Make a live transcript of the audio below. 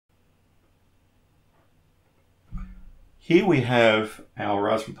Here we have our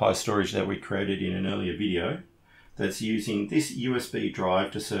Raspberry Pi storage that we created in an earlier video that's using this USB drive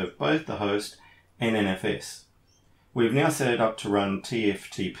to serve both the host and NFS. We've now set it up to run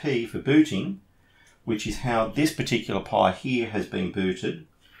TFTP for booting, which is how this particular Pi here has been booted,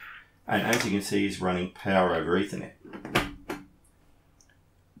 and as you can see is running power over Ethernet.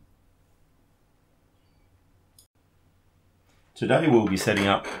 Today we'll be setting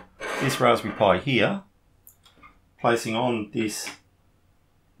up this Raspberry Pi here, placing on this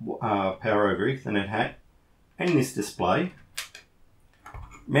power over Ethernet hat and this display,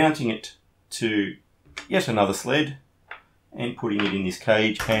 mounting it to yet another sled and putting it in this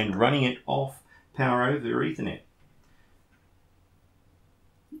cage and running it off power over Ethernet.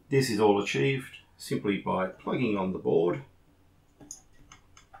 This is all achieved simply by plugging on the board,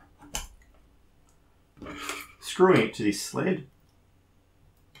 screwing it to this sled,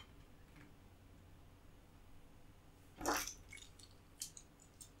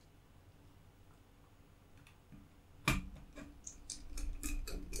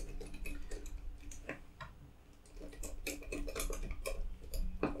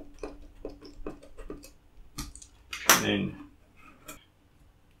 and then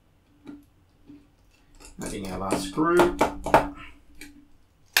adding our last screw,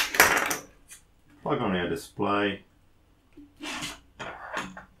 plug on our display,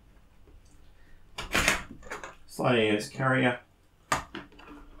 sliding in its carrier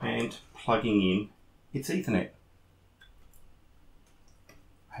and plugging in its Ethernet.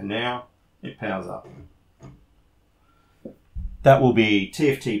 And now it powers up. That will be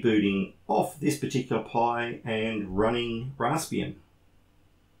TFT booting off this particular Pi and running Raspbian.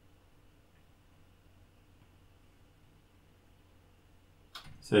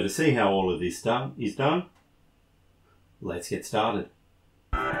 So to see how all of this is done, let's get started.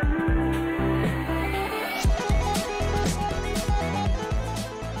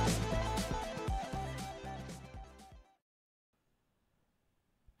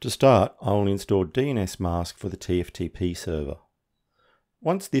 To start, I will install DNS mask for the TFTP server.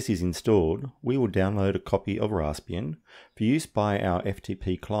 Once this is installed, we will download a copy of Raspbian for use by our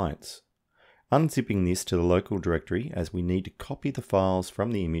FTP clients, unzipping this to the local directory as we need to copy the files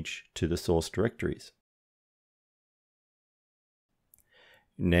from the image to the source directories.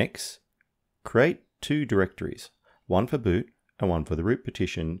 Next, create two directories, one for boot and one for the root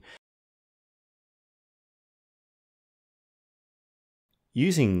partition.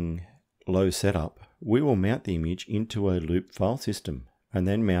 Using low setup, we will mount the image into a loop file system and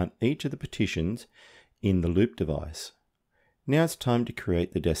then mount each of the partitions in the loop device. Now it's time to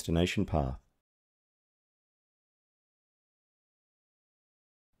create the destination path.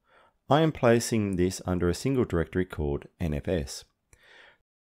 I am placing this under a single directory called NFS.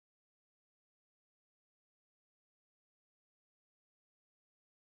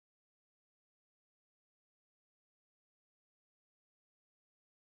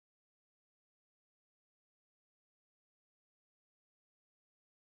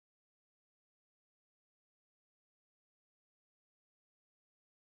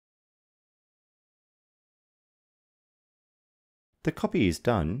 The copy is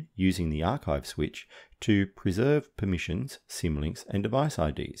done using the archive switch to preserve permissions, symlinks and device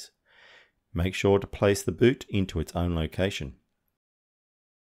IDs. Make sure to place the boot into its own location.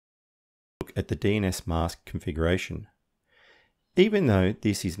 Look at the DNS mask configuration. Even though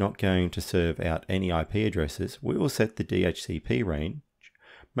this is not going to serve out any IP addresses, we will set the DHCP range,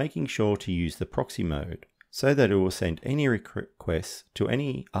 making sure to use the proxy mode so that it will send any requests to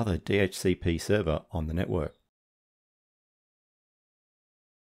any other DHCP server on the network.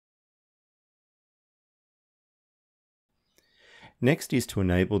 Next is to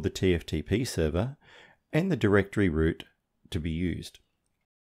enable the TFTP server and the directory root to be used.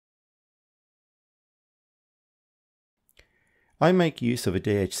 I make use of a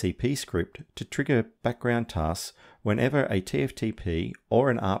DHCP script to trigger background tasks whenever a TFTP or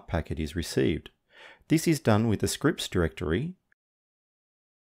an ARP packet is received. This is done with the scripts directory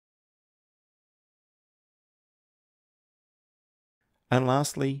and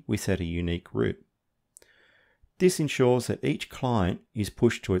lastly we set a unique root. This ensures that each client is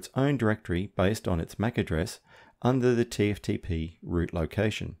pushed to its own directory based on its MAC address under the TFTP root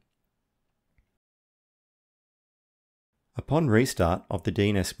location. Upon restart of the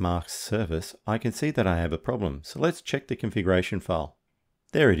DNS mask service, I can see that I have a problem, so let's check the configuration file.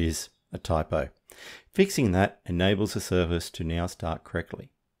 There it is, a typo. Fixing that enables the service to now start correctly.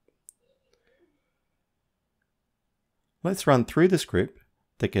 Let's run through the script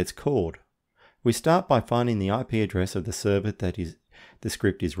that gets called. We start by finding the IP address of the server that the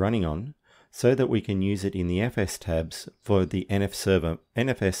script is running on, so that we can use it in the FS tabs for the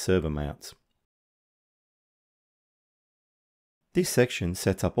NFS server mounts. This section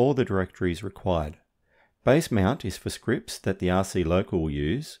sets up all the directories required. Base mount is for scripts that the RC local will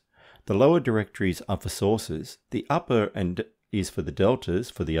use. The lower directories are for sources. The upper is for the deltas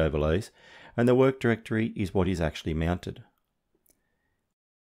for the overlays, and the work directory is what is actually mounted.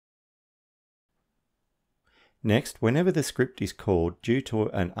 Next, whenever the script is called due to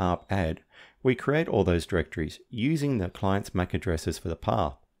an ARP add, we create all those directories using the client's MAC addresses for the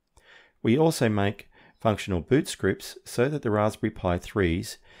path. We also make functional boot scripts so that the Raspberry Pi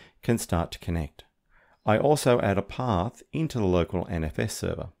 3s can start to connect. I also add a path into the local NFS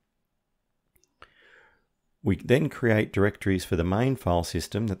server. We then create directories for the main file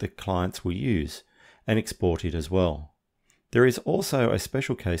system that the clients will use and export it as well. There is also a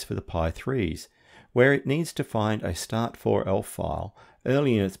special case for the Pi 3s where it needs to find a start4elf file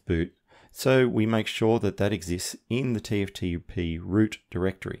early in its boot, so we make sure that that exists in the TFTP root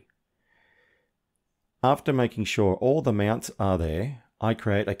directory. After making sure all the mounts are there, I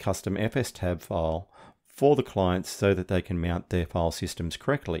create a custom FS tab file for the clients so that they can mount their file systems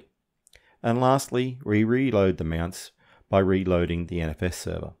correctly. And lastly, we reload the mounts by reloading the NFS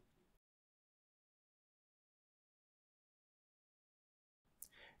server.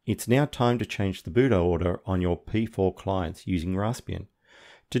 It's now time to change the boot order on your Pi4 clients using Raspbian.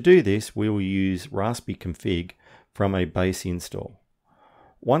 To do this, we will use Raspi config from a base install.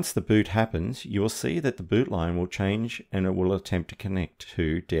 Once the boot happens, you will see that the boot line will change and it will attempt to connect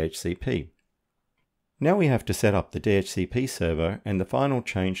to DHCP. Now we have to set up the DHCP server and the final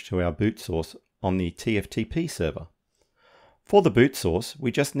change to our boot source on the TFTP server. For the boot source,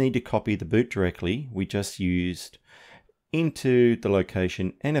 we just need to copy the boot directly we just used into the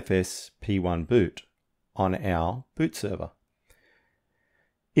location NFS P1 boot on our boot server.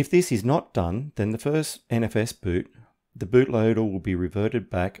 If this is not done, then the first NFS boot, the bootloader will be reverted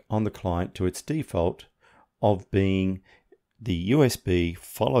back on the client to its default of being the USB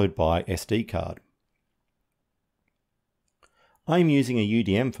followed by SD card. I'm using a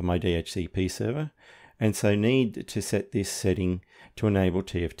UDM for my DHCP server and so need to set this setting to enable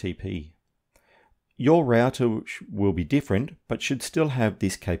TFTP. Your router will be different but should still have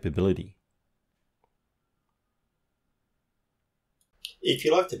this capability. If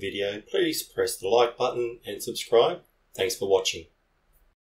you liked the video, please press the like button and subscribe. Thanks for watching.